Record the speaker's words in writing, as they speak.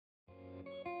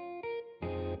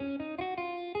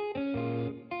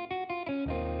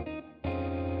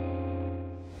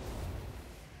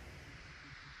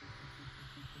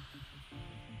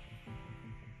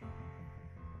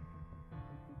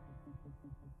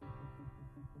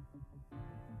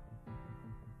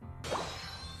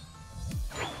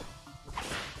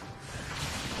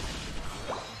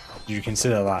you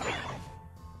consider that?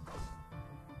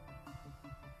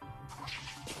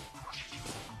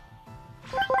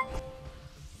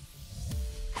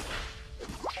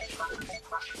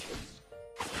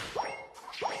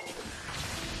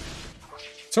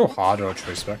 So hard on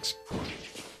choice specs.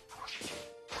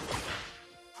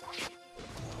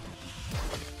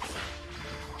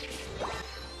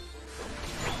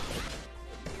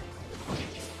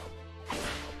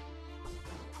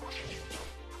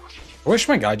 I wish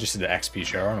my guy just did the XP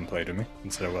share on and played with me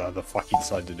instead of whatever the fuck he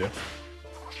decided to do.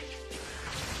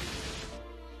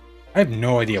 I have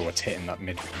no idea what's hitting that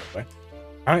mid from the way.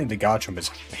 Apparently the Garchomp is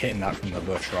hitting that from the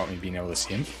bush without me being able to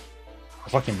see him. The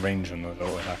fucking range on those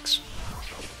auto attacks.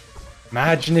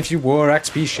 Imagine if you wore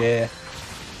XP share.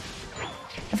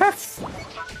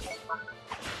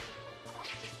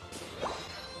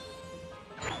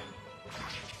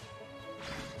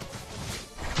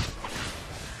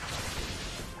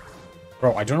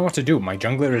 Bro, I don't know what to do. My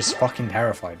jungler is fucking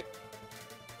terrified.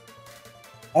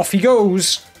 Off he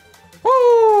goes!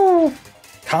 Woo!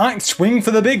 Can't swing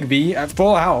for the big V at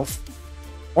full health.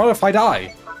 What if I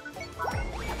die?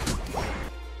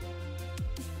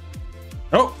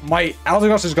 Oh, my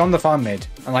Eldegoss has gone the farm mid,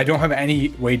 and I don't have any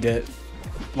way to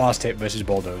last hit versus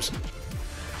Bulldoze.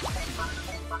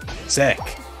 Sick.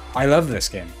 I love this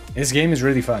game. This game is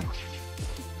really fun.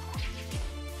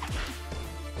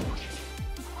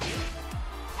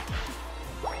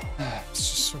 It's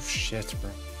just so shit,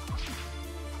 bro.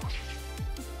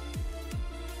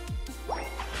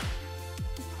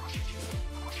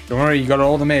 Don't worry, you got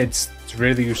all the mids. It's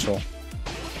really useful.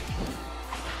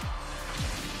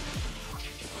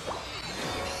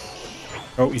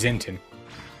 Oh, he's inting.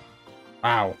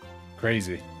 Wow.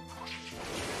 Crazy.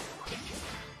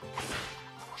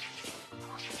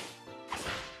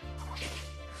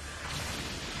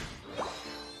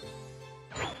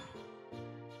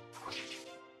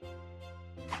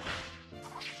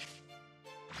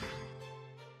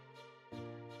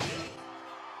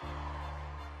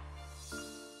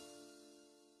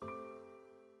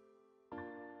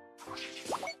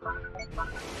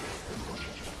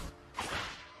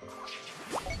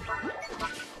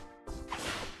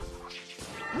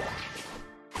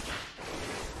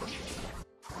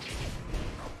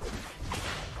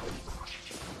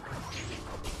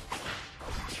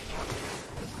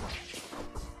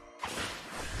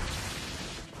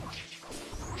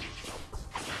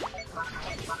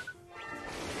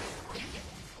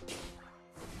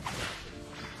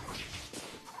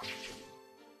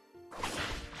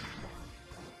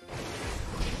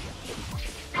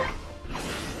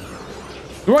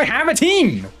 Do I have a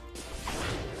team?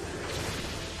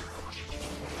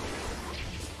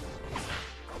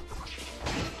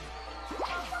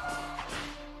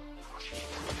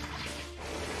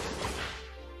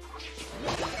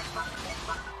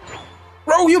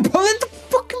 Bro, you're pulling the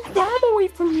fucking bomb away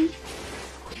from me.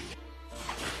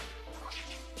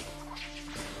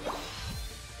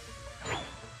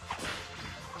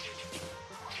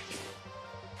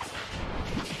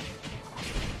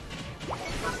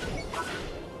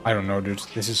 I don't know, dude.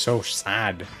 This is so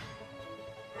sad.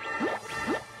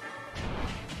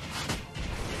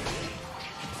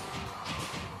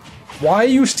 Why are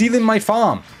you stealing my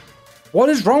farm? What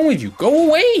is wrong with you? Go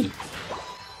away!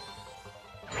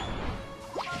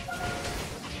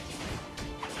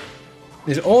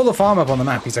 There's all the farm up on the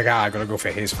map. He's like, I gotta go for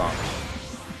his farm.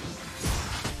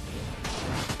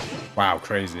 Wow,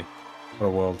 crazy. What a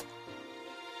world.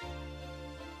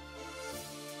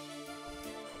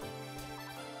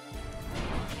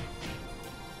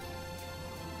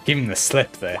 Give him the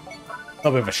slip there. A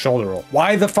little bit of a shoulder roll.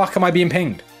 Why the fuck am I being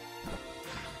pinged?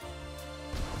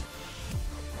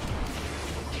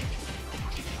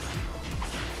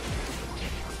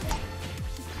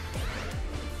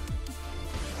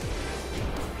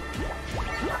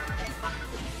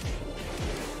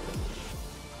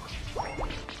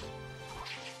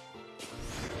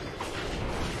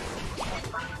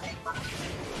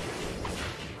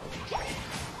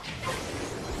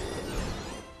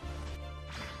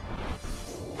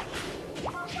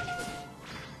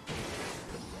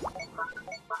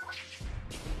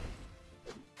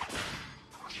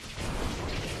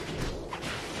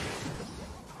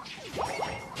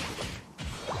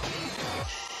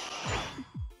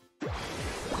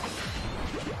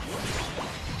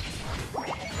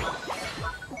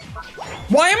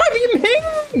 Why am I being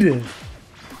pinged?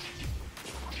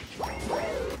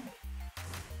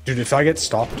 Dude, if I get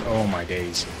stopped, oh my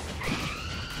days.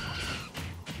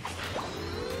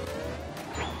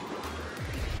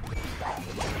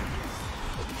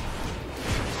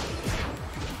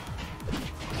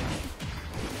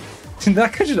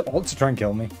 That guy just ult to try and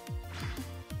kill me.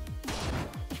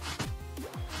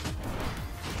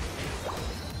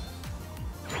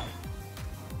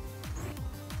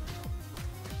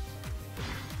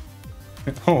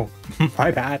 Oh,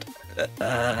 my bad.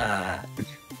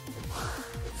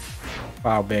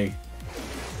 Wow, big.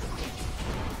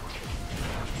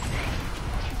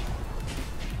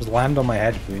 Just land on my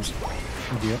head, please.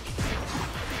 Idiot.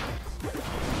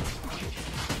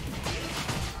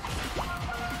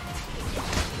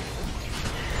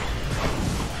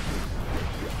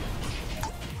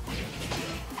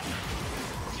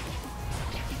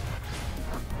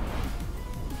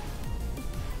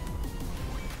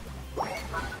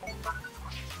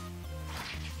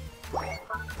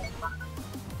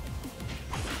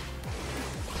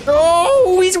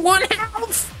 Oh, he's 1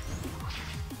 health!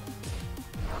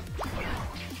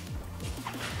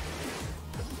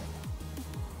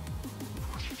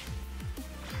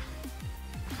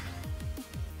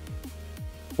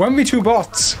 When we 2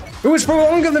 bots? It was for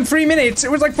longer than 3 minutes.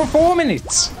 It was like for 4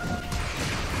 minutes.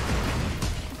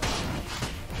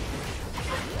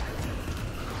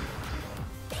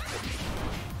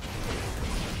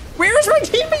 Where is my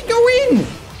teammate going?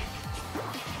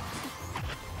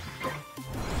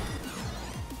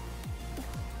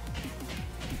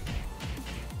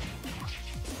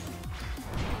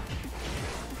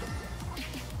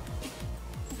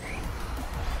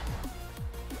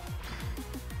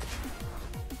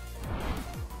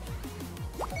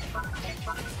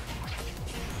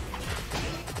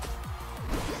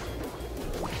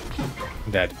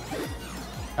 I'm dead.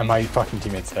 And my fucking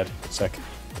teammate's dead. Sick.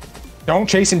 Don't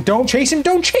chase him! Don't chase him!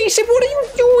 Don't chase him! What are you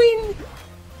doing?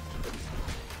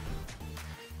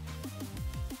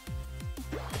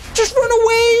 Just run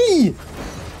away!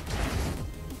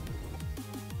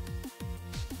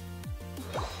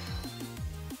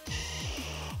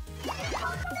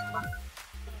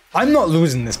 I'm not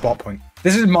losing this bot point.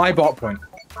 This is my bot point.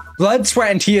 Blood,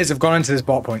 sweat, and tears have gone into this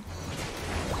bot point.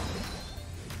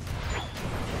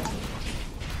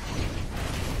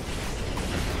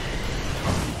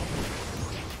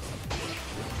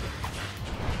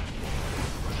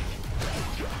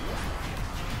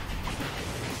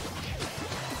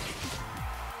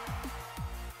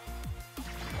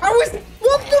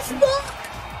 What the fuck?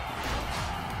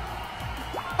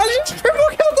 I just triple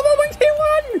killed them on my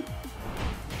K1!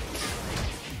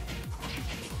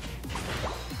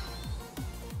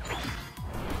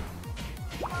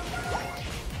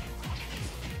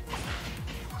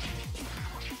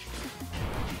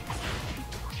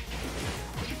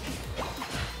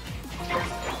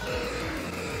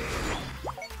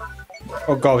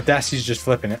 Oh god, Dassey's just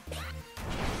flipping it.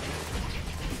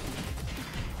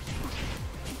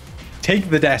 Take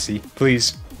the Dassey,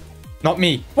 please. Not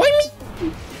me. Why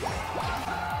me?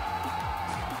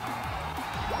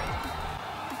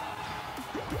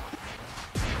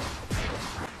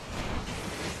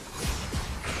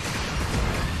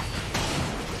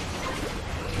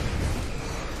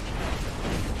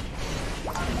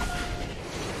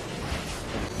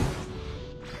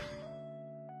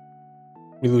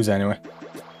 We lose anyway.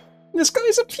 This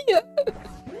guy's up here.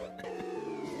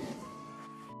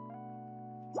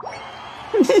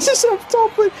 He's just up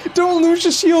top. Don't lose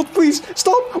your shield, please.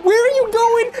 Stop. Where are you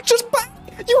going? Just back.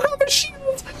 You have a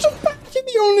shield. Just back. You're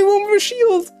the only one with a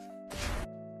shield.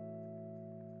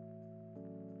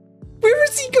 Where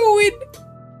is he going?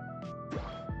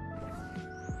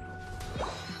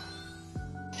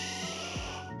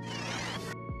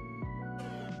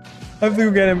 I have to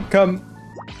go get him. Come.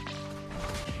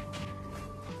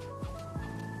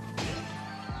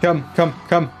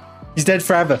 Come. He's dead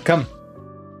forever. Come.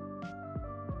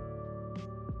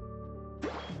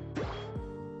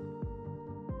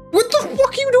 What the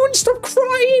fuck are you doing? Stop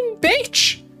crying,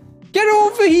 bitch! Get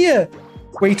over here!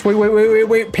 Wait.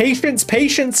 Patience.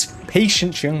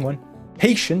 Patience, young one.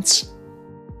 Patience.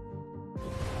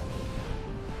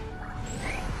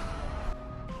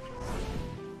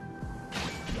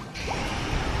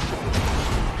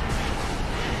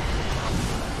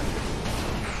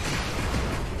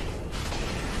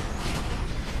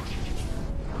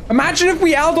 Imagine if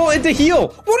we Aldolted the heal!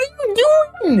 What are you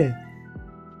doing?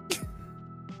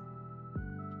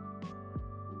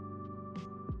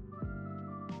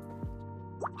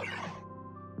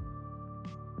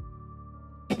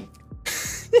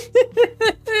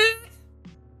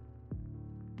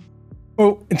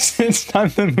 Oh, it's time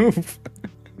to move.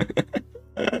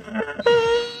 It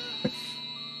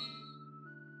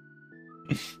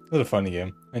was a funny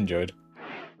game. I enjoyed.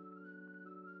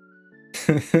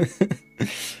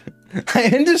 I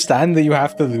understand that you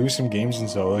have to lose some games in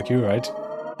solo queue, right?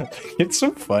 It's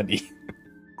so funny.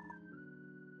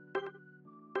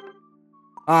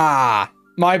 Ah,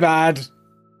 my bad.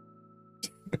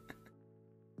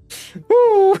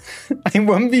 Woo! I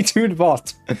 1v2'd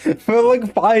bot for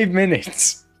like 5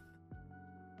 minutes.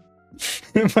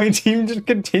 My team just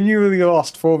continually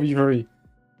lost 4v3.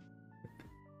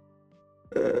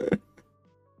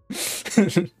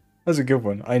 That's a good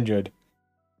one. I enjoyed.